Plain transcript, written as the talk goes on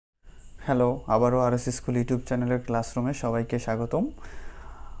Hello, আবারও RS school YouTube চ্যানেলের ক্লাসরুমে সবাইকে স্বাগতম।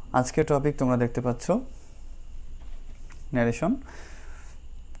 আজকের টপিক তোমরা দেখতে পাচ্ছ ন্যারেশন।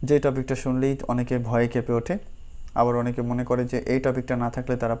 যে টপিকটা শুনলেই অনেকে ভয়ে কেঁপে ওঠে, আবার অনেকে মনে করে যে এই টপিকটা না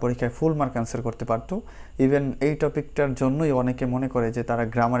থাকলে তারা পরীক্ষায় ফুল মার্ক আনসার করতে পারতো। ইভেন এই টপিকটার জন্যই অনেকে মনে করে যে তারা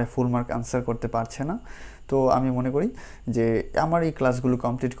গ্রামারে ফুল মার্ক আনসার করতে পারছে না। তো আমি মনে করি যে আমার এই ক্লাসগুলো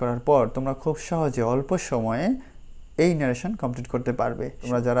কমপ্লিট করার পর তোমরা খুব সহজে অল্প সময়ে এই ন্যারেশন কমপ্লিট করতে পারবে।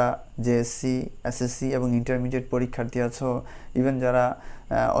 তোমরা যারা জেএসসি, এসএসসি এবং ইন্টারমিডিয়েট পরীক্ষার্থী আছো, ইভেন যারা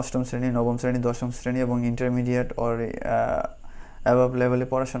অষ্টম শ্রেণী, নবম শ্রেণী, দশম শ্রেণী এবং ইন্টারমিডিয়েট অর অ্যাবাভ লেভেলে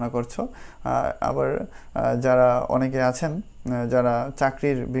পড়াশোনা করছো, আবার যারা অনেকে আছেন যারা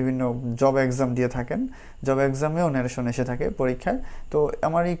চাকরির বিভিন্ন জব এক্সাম দিয়ে থাকেন, জব এক্সামেও ন্যারেশন এসে থাকে পরীক্ষায়। তো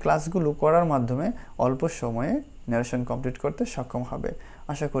আমার এই ক্লাসগুলো করার মাধ্যমে অল্প সময়ে ন্যারেশন কমপ্লিট করতে সক্ষম হবে।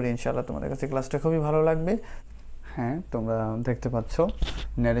 আশা করি ইনশাআল্লাহ তোমাদের কাছে ক্লাসটা খুবই ভালো লাগবে। হ্যাঁ, তোমরা দেখতে পাচ্ছ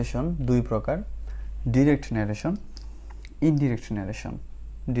ন্যারেশন দুই প্রকার: direct narration, indirect narration.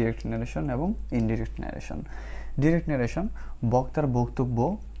 Direct narration এবং ইনডিরেক্ট ন্যারেশন। ডিরেক্ট ন্যারেশন বক্তার বক্তব্য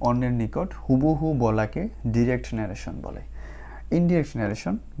অন্যের নিকট হুবহু বলাকে ডিরেক্ট ন্যারেশন বলে। ইনডিরেক্ট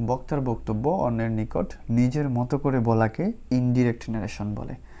ন্যারেশন বক্তার বক্তব্য অন্যের নিকট নিজের মতো করে বলাকে ইনডিরেক্ট ন্যারেশন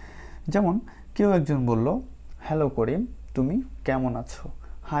বলে। যেমন কেউ একজন বলল, হ্যালো করিম, তুমি কেমন আছো?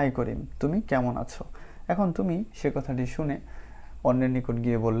 হাই করিম, তুমি কেমন আছো? এখন তুমি সে কথাটি শুনে অন্যের নিকট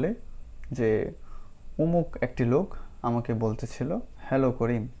গিয়ে বললে যে অমুক একটি লোক আমাকে বলতেছিল, হ্যালো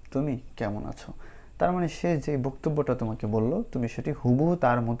করিম, তুমি কেমন আছো? তার মানে সে যে বক্তব্যটা তোমাকে বলল, তুমি সেটি হুবহু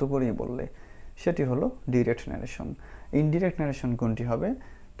তার মতো করেই বললে। সেটি হলো ডিরেক্ট ন্যারেশন। ইনডিরেক্ট ন্যারেশন কোনটি হবে?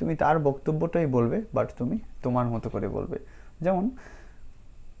 তুমি তার বক্তব্যটাই বলবে, বাট তুমি তোমার মতো করে বলবে। যেমন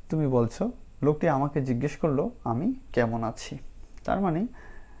তুমি বলছো, লোকটি আমাকে জিজ্ঞেস করলো আমি কেমন আছি। তার মানে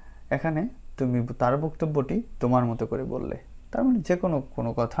এখানে তুমি তার বক্তব্যটি তোমার মতো করে বললে। তার মানে যে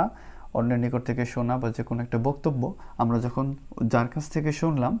কোনো কথা অন্যের নিকট থেকে শোনা বা যে কোনো একটা বক্তব্য আমরা যখন যার কাছ থেকে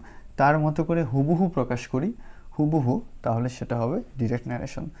শুনলাম তার মতো করে হুবহু প্রকাশ করি, হুবহু, তাহলে সেটা হবে ডিরেক্ট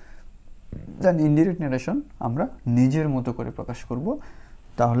ন্যারেশন। দেন ইনডিরেক্ট ন্যারেশন আমরা নিজের মতো করে প্রকাশ করব,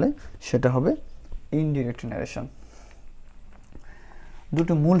 তাহলে সেটা হবে ইনডিরেক্ট ন্যারেশন।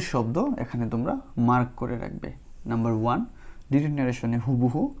 দুটো মূল শব্দ এখানে তোমরা মার্ক করে রাখবে। নাম্বার 1 ডিরেক্ট ন্যারেশনে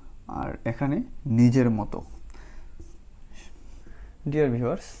হুবহু, আর এখানে নিজের মতো। ডিয়ার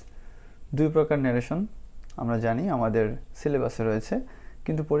ভিউয়ার্স, দুই প্রকার ন্যারেশন আমরা জানি আমাদের সিলেবাসে রয়েছে,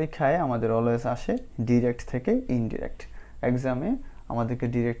 কিন্তু পরীক্ষায় আমাদের অলওয়েজ আসে ডিরেক্ট থেকে ইনডিরেক্ট। এক্সামে আমাদেরকে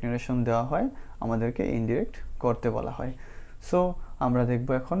ডিরেক্ট ন্যারেশন দেওয়া হয়, আমাদেরকে ইনডিরেক্ট করতে বলা হয়। সো আমরা দেখব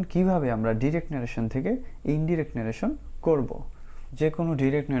এখন কিভাবে আমরা ডিরেক্ট ন্যারেশন থেকে ইনডিরেক্ট ন্যারেশন করব। যে কোনো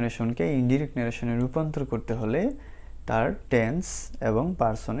ডিরেক্ট ন্যারেশনকে ইনডিরেক্ট ন্যারেশনে রূপান্তর করতে হলে তার টেন্স এবং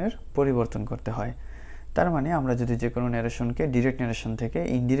পার্সনের পরিবর্তন করতে হয়। তার মানে আমরা যদি যে কোনো ন্যারেশনকে ডিরেক্ট ন্যারেশন থেকে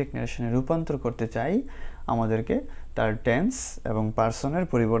ইনডিরেক্ট ন্যারেশনে রূপান্তর করতে চাই, আমাদেরকে তার টেন্স এবং পার্সনের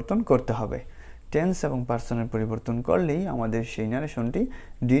পরিবর্তন করতে হবে। টেন্স এবং পার্সনের পরিবর্তন করলেই আমাদের সেই ন্যারেশনটি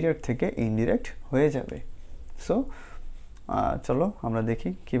ডিরেক্ট থেকে ইনডিরেক্ট হয়ে যাবে। সো চলো আমরা দেখি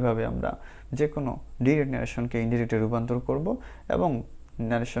কিভাবে আমরা যে কোনো ডিরেক্ট ন্যারেশনকে ইনডিরেক্টে রূপান্তর করব এবং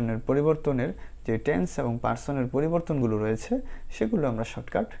ন্যারেশনের পরিবর্তনের যে টেন্স এবং পার্সনের পরিবর্তনগুলো রয়েছে সেগুলো আমরা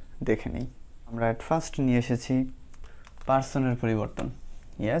শর্টকাট দেখে নিই। আমরা অ্যাট ফার্স্ট নিয়ে এসেছি পার্সনের পরিবর্তন।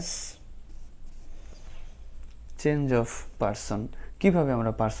 Yes, change of person. কিভাবে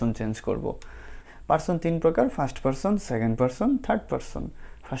আমরা পার্সন চেঞ্জ করব? পার্সন তিন প্রকার: first person, second person, third person.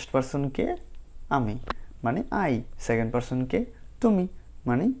 First person কে? আমি, মানে আই। সেকেন্ড পার্সন কে? তুমি,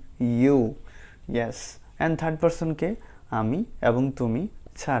 মানে you. Yes. And third person কে? আমি এবং তুমি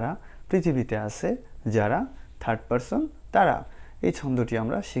ছাড়া পৃথিবীতে আছে যারা থার্ড পার্সন, তারা। এই ছন্দটি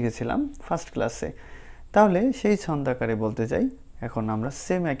আমরা শিখেছিলাম ফার্স্ট ক্লাসে। তাহলে সেই ছন্দাকারে বলতে চাই, এখন আমরা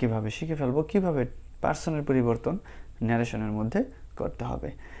সেম একইভাবে শিখে ফেলবো কিভাবে পার্সনের পরিবর্তন ন্যারেশনের মধ্যে করতে হবে।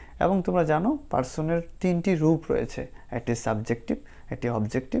 এবং তোমরা জানো পার্সনের তিনটি রূপ রয়েছে: একটি সাবজেক্টিভ, একটি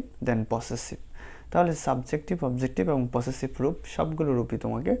অবজেক্টিভ, দেন পসেসিভ। তাহলে সাবজেক্টিভ, অবজেক্টিভ এবং পসেসিভ রূপ সবগুলো রূপই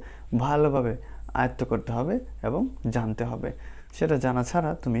তোমাকে ভালোভাবে আয়ত্ত করতে হবে এবং জানতে হবে। সেটা জানা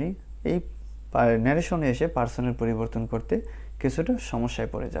ছাড়া তুমি এই ন্যারেশনে এসে পার্সনের পরিবর্তন করতে কিছুটা সমস্যায়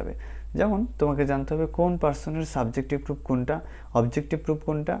পড়ে যাবে। যেমন তোমাকে জানতে হবে কোন পার্সনের সাবজেক্টিভ রূপ কোনটা, অবজেক্টিভ রূপ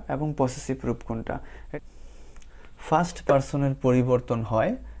কোনটা এবং পসেসিভ রূপ কোনটা। ফার্স্ট পার্সনের পরিবর্তন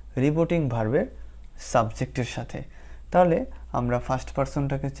হয় রিপোর্টিং ভার্বের সাবজেক্টের সাথে। তাহলে আমরা ফার্স্ট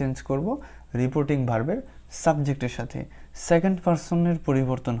পার্সনটাকে চেঞ্জ করব রিপোর্টিং ভার্বের সাবজেক্টের সাথে। সেকেন্ড পার্সনের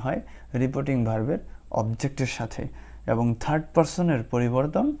পরিবর্তন হয় রিপোর্টিং ভার্বের অবজেক্টের সাথে, এবং থার্ড পার্সনের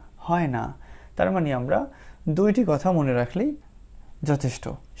পরিবর্তন হয় না। তার মানে আমরা দুইটি কথা মনে রাখলেই যথেষ্ট।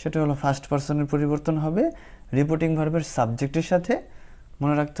 সেটা হলো ফার্স্ট পার্সনের পরিবর্তন হবে রিপোর্টিং ভার্বের সাবজেক্টের সাথে,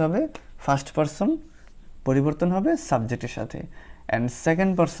 মনে রাখতে হবে ফার্স্ট পারসন পরিবর্তন হবে সাবজেক্টের সাথে, অ্যান্ড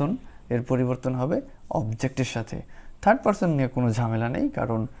সেকেন্ড পারসন এর পরিবর্তন হবে অবজেক্টের সাথে। থার্ড পারসন নিয়ে কোনো ঝামেলা নেই,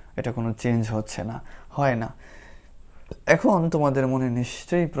 কারণ এটা কোনো চেঞ্জ হচ্ছে না, হয় না। এখন তোমাদের মনে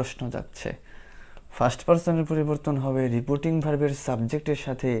নিশ্চয়ই প্রশ্ন যাচ্ছে, ফার্স্ট পারসনের পরিবর্তন হবে রিপোর্টিং ভার্বের সাবজেক্টের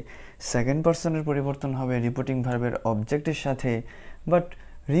সাথে, সেকেন্ড পারসনের পরিবর্তন হবে রিপোর্টিং ভার্বের অবজেক্টের সাথে, বাট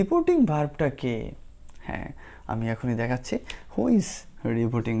রিপোর্টিং ভার্বটা কে? হ্যাঁ, আমি এখনই দেখাচ্ছি হু ইজ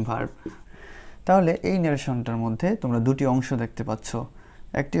রিপোর্টিং ভার্ব। তাহলে এই ন্যারেশনটার মধ্যে তোমরা দুটি অংশ দেখতে পাচ্ছ।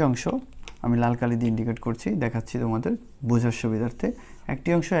 একটি অংশ আমি লাল কালি দিয়ে ইন্ডিকেট করছি, দেখাচ্ছি তোমাদের বোঝার সুবিধার্থে। একটি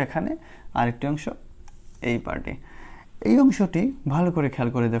অংশ এখানে, আরেকটি অংশ এই পার্টে। এই অংশটি ভালো করে খেয়াল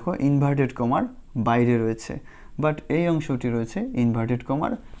করে দেখো, ইনভার্টেড কমার বাইরে রয়েছে, বাট এই অংশটি রয়েছে ইনভার্টেড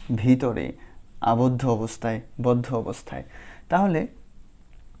কমার ভিতরে, আবদ্ধ অবস্থায়, বদ্ধ অবস্থায়। তাহলে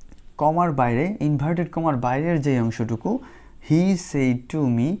কমার বাইরে, ইনভার্টেড কমার বাইরের যে অংশটুকু, হি সেড টু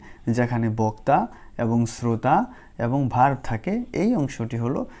মি, যেখানে বক্তা এবং শ্রোতা এবং ভার্ব থাকে, এই অংশটি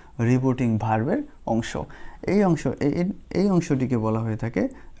হলো রিপোর্টিং ভার্বের অংশ। এই অংশটিকে বলা হয়ে থাকে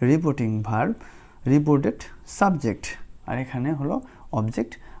রিপোর্টিং ভার্ব, রিপোর্টেড সাবজেক্ট, আর এখানে হলো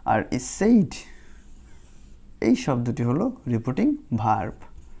অবজেক্ট। আর সেইড এই শব্দটি হলো রিপোর্টিং ভার্ব।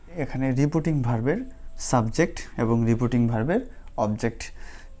 এখানে রিপোর্টিং ভার্বের সাবজেক্ট এবং রিপোর্টিং ভার্বের অবজেক্ট।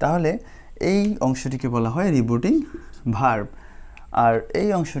 তাহলে এই অংশটিকে বলা হয় রিপোর্টিং ভার্ব, আর এই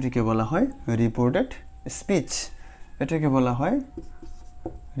অংশটিকে বলা হয় রিপোর্টেড স্পিচ। এটাকে বলা হয়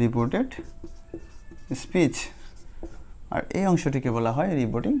রিপোর্টেড স্পিচ, আর এই অংশটিকে বলা হয়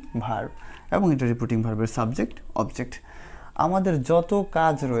রিপোর্টিং ভার্ব, এবং এটা রিপোর্টিং ভার্বের সাবজেক্ট অবজেক্ট। আমাদের যত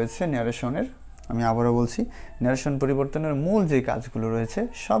কাজ রয়েছে ন্যারেশনের, আমি আবারও বলছি, ন্যারেশন পরিবর্তনের মূল যে কাজগুলো রয়েছে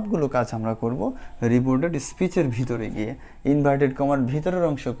সবগুলো কাজ আমরা করব রিপোর্টেড স্পিচের ভিতরে গিয়ে। ইনভার্টেড কমার ভিতরের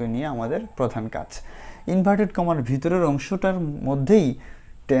অংশকে নিয়ে আমাদের প্রধান কাজ। ইনভার্টেড কমার ভিতরের অংশটার মধ্যেই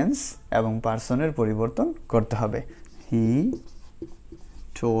টেন্স এবং পার্সনের পরিবর্তন করতে হবে। হি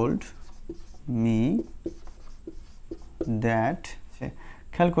টোল্ড মি দ্যাট,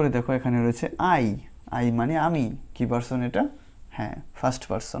 খেয়াল করে দেখো এখানে রয়েছে আই, আই মানে আমি, কি পার্সন এটা? হ্যাঁ, ফার্স্ট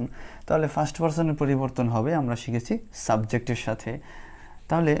পারসন। তাহলে ফার্স্ট পারসনের পরিবর্তন হবে, আমরা শিখেছি, সাবজেক্টের সাথে।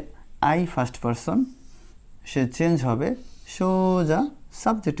 তাহলে I first person, say change হবে সোজা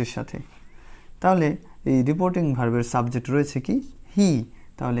সাবজেক্টের সাথে। তাহলে এই রিপোর্টিং ভার্বের সাবজেক্ট রয়েছে কি? হি।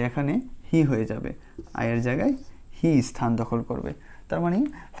 তাহলে এখানে হি হয়ে যাবে, আয়ের জায়গায় হি স্থান দখল করবে। তার মানে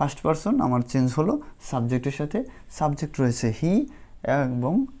ফার্স্ট পারসন আমার চেঞ্জ হলো সাবজেক্টের সাথে, সাবজেক্ট রয়েছে হি,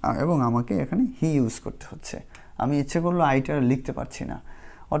 এবং আমাকে এখানে হি ইউজ করতে হচ্ছে। আমি ইচ্ছে করলো আইটা লিখতে পারছি না,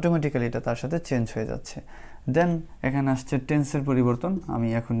 অটোমেটিক্যালি এটা তার সাথে চেঞ্জ হয়ে যাচ্ছে। দেন এখানে আসছে টেন্সের পরিবর্তন। আমি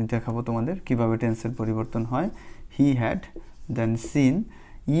এখনই দেখাবো তোমাদের কিভাবে টেন্সের পরিবর্তন হয়। He had, then scene,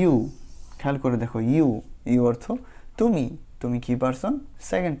 you, খেয়াল করে দেখো, ইউ অর্থ তুমি, তুমি কি পারসন?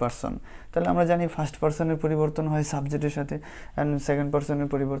 Second person. তাহলে আমরা জানি ফার্স্ট পারসনের পরিবর্তন হয় সাবজেক্টের সাথে, অ্যান্ড সেকেন্ড পারসনের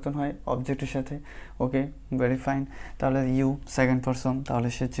পরিবর্তন হয় অবজেক্টের সাথে। ওকে, ভেরি ফাইন। তাহলে ইউ সেকেন্ড পারসন, তাহলে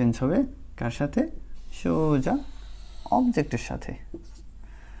সে চেঞ্জ হবে কার সাথে? সোজা অবজেক্টের সাথে।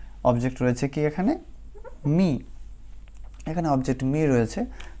 অবজেক্ট রয়েছে কি এখানে? মি। এখানে অবজেক্ট মি রয়েছে,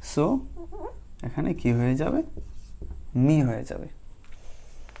 সো এখানে কি হয়ে যাবে? মি হয়ে যাবে।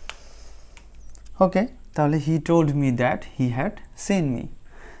 ওকে, তাহলে he told me that he had seen me.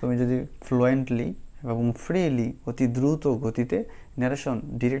 তুমি যদি ফ্লুয়েন্টলি এবং ফ্রিলি, অতি দ্রুত গতিতে ন্যারেশন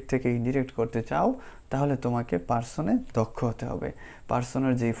ডিরেক্ট থেকে ইনডিরেক্ট করতে চাও, তাহলে তোমাকে পার্সনে দক্ষ হতে হবে।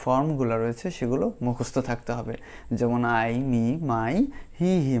 পার্সনের যেই ফর্মগুলো রয়েছে সেগুলো মুখস্থ থাকতে হবে। যেমন I, me, my,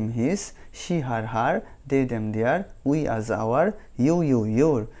 he, him, his, she, her, her, they, them, there, we, আজ, আওয়ার, ইউ,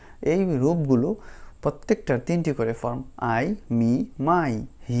 ইয়োর। এই রূপগুলো প্রত্যেকটার 3টি করে form. I, me, my,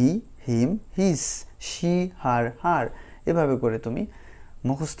 he, him, his, she, হার, হার। এভাবে করে তুমি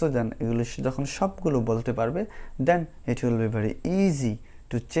মুখস্থ দেন, এগুলো যখন সবগুলো বলতে পারবে, দেন it will be very easy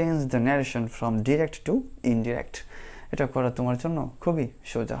to change the narration from direct to indirect. এটা করা তোমার জন্য খুবই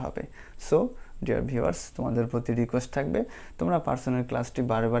সোজা হবে। সো ডিয়ার ভিউয়ার্স, তোমাদের প্রতি রিকোয়েস্ট থাকবে, তোমরা পার্সোনাল ক্লাসটি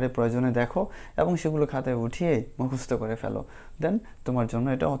বারে বারে প্রয়োজনে দেখো এবং সেগুলো খাতায় উঠিয়ে মুখস্থ করে ফেলো। দেন তোমার জন্য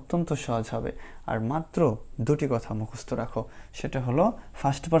এটা অত্যন্ত সহজ হবে। আর মাত্র 2টি কথা মুখস্থ রাখো, সেটা হলো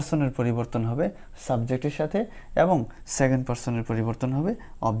ফার্স্ট পার্সনের পরিবর্তন হবে সাবজেক্টের সাথে এবং সেকেন্ড পার্সনের পরিবর্তন হবে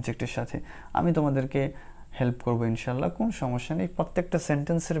অবজেক্টের সাথে। আমি তোমাদেরকে হেল্প করবো ইনশাল্লাহ, কোন সমস্যা নেই। প্রত্যেকটা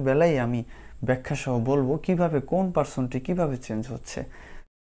সেন্টেন্সের বেলায় আমি ব্যাখ্যা সহ বলবো কিভাবে কোন পার্সনটি কিভাবে চেঞ্জ হচ্ছে।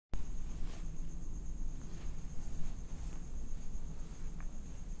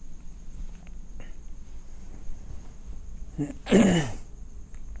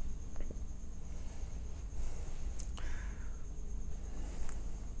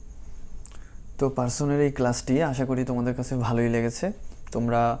 তো পার্সনের এই ক্লাসটি আশা করি তোমাদের কাছে ভালোই লেগেছে।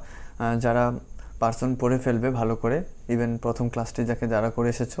 তোমরা যারা পার্সন পড়ে ফেলবে ভালো করে, ইভেন প্রথম ক্লাসটি যারা করে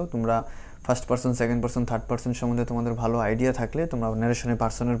এসেছো, তোমরা first person, second person, third person সম্বন্ধে তোমাদের ভালো আইডিয়া থাকলে তোমরা ন্যারেশনের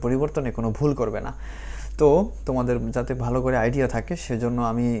পার্সনের পরিবর্তনে কোনো ভুল করবে না। তো তোমাদের যাতে ভালো করে আইডিয়া থাকে সেজন্য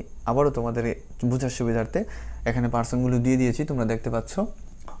আমি আবারও তোমাদের বোঝার সুবিধার্থে এখানে পার্সনগুলো দিয়ে দিয়েছি, তোমরা দেখতে পাচ্ছ।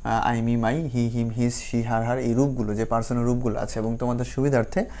 I, me, my, he, him, his, she, হার, হার, এই রূপগুলো, যে পার্সনের রূপগুলো আছে, এবং তোমাদের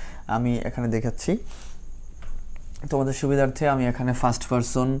সুবিধার্থে আমি এখানে দেখাচ্ছি। তোমাদের সুবিধার্থে আমি এখানে ফার্স্ট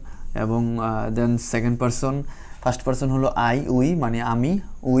পার্সন এবং then second person. First person হলো আই, উই, মানে আমি,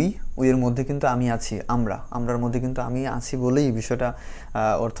 উইয়ের মধ্যে কিন্তু আমি আছি, আমরার মধ্যে কিন্তু আমি আছি বলেই বিষয়টা,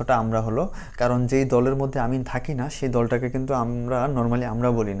 অর্থটা আমরা হলো। কারণ যেই দলের মধ্যে আমি থাকি না সেই দলটাকে কিন্তু আমরা নর্মালি আমরা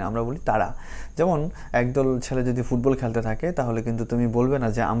বলি না, আমরা বলি তারা। যেমন একদল ছেলে যদি ফুটবল খেলতে থাকে তাহলে কিন্তু তুমি বলবে না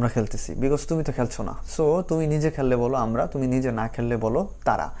যে আমরা খেলতেছি, বিকজ তুমি তো খেলছো না। সো তুমি নিজে খেললে বলো আমরা, তুমি নিজে না খেললে বলো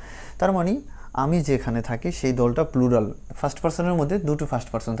তারা। তার মানে আমি যেখানে থাকি সেই দলটা প্লুরাল। ফার্স্ট পার্সনের মধ্যে দুটো ফার্স্ট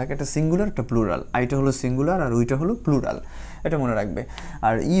পার্সন থাকে, একটা সিঙ্গুলার, একটা প্লুরাল। আইটা হলো সিঙ্গুলার আর উইটা হলো প্লুরাল, এটা মনে রাখবে।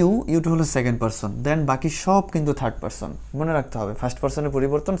 আর ইউটা হলো সেকেন্ড পার্সন, দেন বাকি সব কিন্তু থার্ড পার্সন। মনে রাখতে হবে ফার্স্ট পার্সনের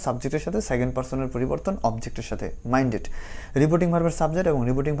পরিবর্তন সাবজেক্টের সাথে, সেকেন্ড পার্সনের পরিবর্তন অবজেক্টের সাথে। মাইন্ডেড। রিপোর্টিং ভার্বের সাবজেক্ট এবং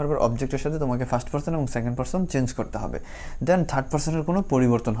রিপোর্টিং ভার্বের অবজেক্টের সাথে তোমাকে ফার্স্ট পার্সন এবং সেকেন্ড পার্সন চেঞ্জ করতে হবে। দেন থার্ড পার্সনের কোনো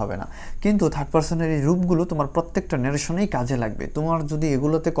পরিবর্তন হবে না। কিন্তু থার্ড পার্সনের এই রূপগুলো তোমার প্রত্যেকটা ন্যারেশনেই কাজে লাগবে। তোমার যদি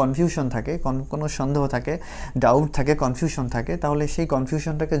এগুলোতে কনফিউশন থাকে, কোনো সন্দেহ থাকে, ডাউট থাকে, কনফিউশন থাকে, তাহলে সেই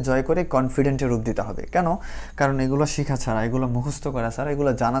কনফিউশনটাকে জয় করে কনফিডেন্টের রূপ দিতে হবে। কেন? কারণ এগুলো শেখা ছাড়া, এগুলো মুখস্থ করা ছাড়া,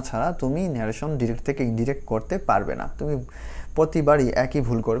 এগুলো জানা ছাড়া তুমি ন্যারেশন ডিরেক্ট থেকে ইনডিরেক্ট করতে পারবে না। তুমি প্রতিবারই একই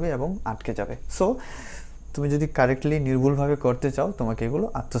ভুল করবে এবং আটকে যাবে। সো তুমি যদি কারেক্টলি নির্ভুলভাবে করতে চাও তোমাকে এগুলো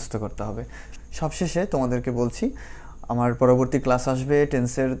আত্মস্থ করতে হবে। সবশেষে তোমাদেরকে বলছি, আমার পরবর্তী ক্লাস আসবে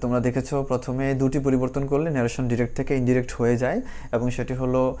টেন্সের। তোমরা দেখেছো প্রথমে দুটি পরিবর্তন করলে ন্যারেশন ডিরেক্ট থেকে ইনডিরেক্ট হয়ে যায়, এবং সেটি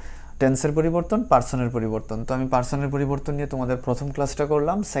হলো টেন্সের পরিবর্তন, পার্সনের পরিবর্তন। তো আমি পার্সনের পরিবর্তন নিয়ে তোমাদের প্রথম ক্লাসটা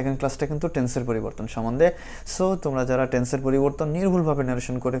করলাম, সেকেন্ড ক্লাসটা কিন্তু টেন্সের পরিবর্তন সম্বন্ধে। সো তোমরা যারা টেন্সের পরিবর্তন নির্ভুলভাবে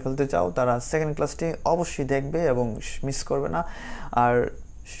ন্যারেশন করে ফেলতে চাও তারা সেকেন্ড ক্লাসটি অবশ্যই দেখবে এবং মিস করবে না। আর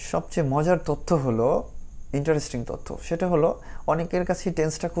সবচেয়ে মজার তথ্য হলো, ইন্টারেস্টিং তথ্য, সেটা হলো অনেকের কাছেই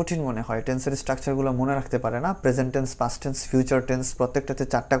টেন্সটা কঠিন মনে হয়, টেন্সের স্ট্রাকচারগুলো মনে রাখতে পারে না। Present tense, past tense, future tense, প্রত্যেকটাতে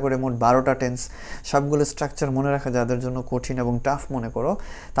 4টা করে, মোট 12টা টেন্স। সবগুলো স্ট্রাকচার মনে রাখা যাদের জন্য কঠিন এবং টাফ মনে করো,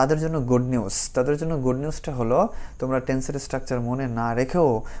 তাদের জন্য গুড নিউজ। তাদের জন্য গুড নিউজটা হলো তোমরা টেন্সের স্ট্রাকচার মনে না রেখেও,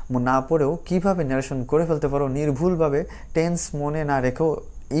 না পড়েও কীভাবে ন্যারেশন করে ফেলতে পারো নির্ভুলভাবে। টেন্স মনে না রেখেও,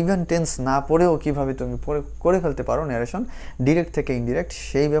 ইভেন টেন্স না পড়েও কীভাবে তুমি করে ফেলতে পারো ন্যারেশন ডিরেক্ট থেকে ইনডিরেক্ট,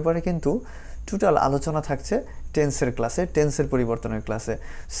 সেই ব্যাপারে কিন্তু টোটাল আলোচনা থাকছে টেন্সের ক্লাসে, টেন্সের পরিবর্তনের ক্লাসে।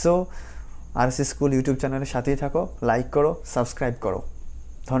 সো আরএসসি স্কুল ইউটিউব চ্যানেলের সাথেই থাকো, লাইক করো, সাবস্ক্রাইব করো।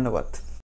 ধন্যবাদ।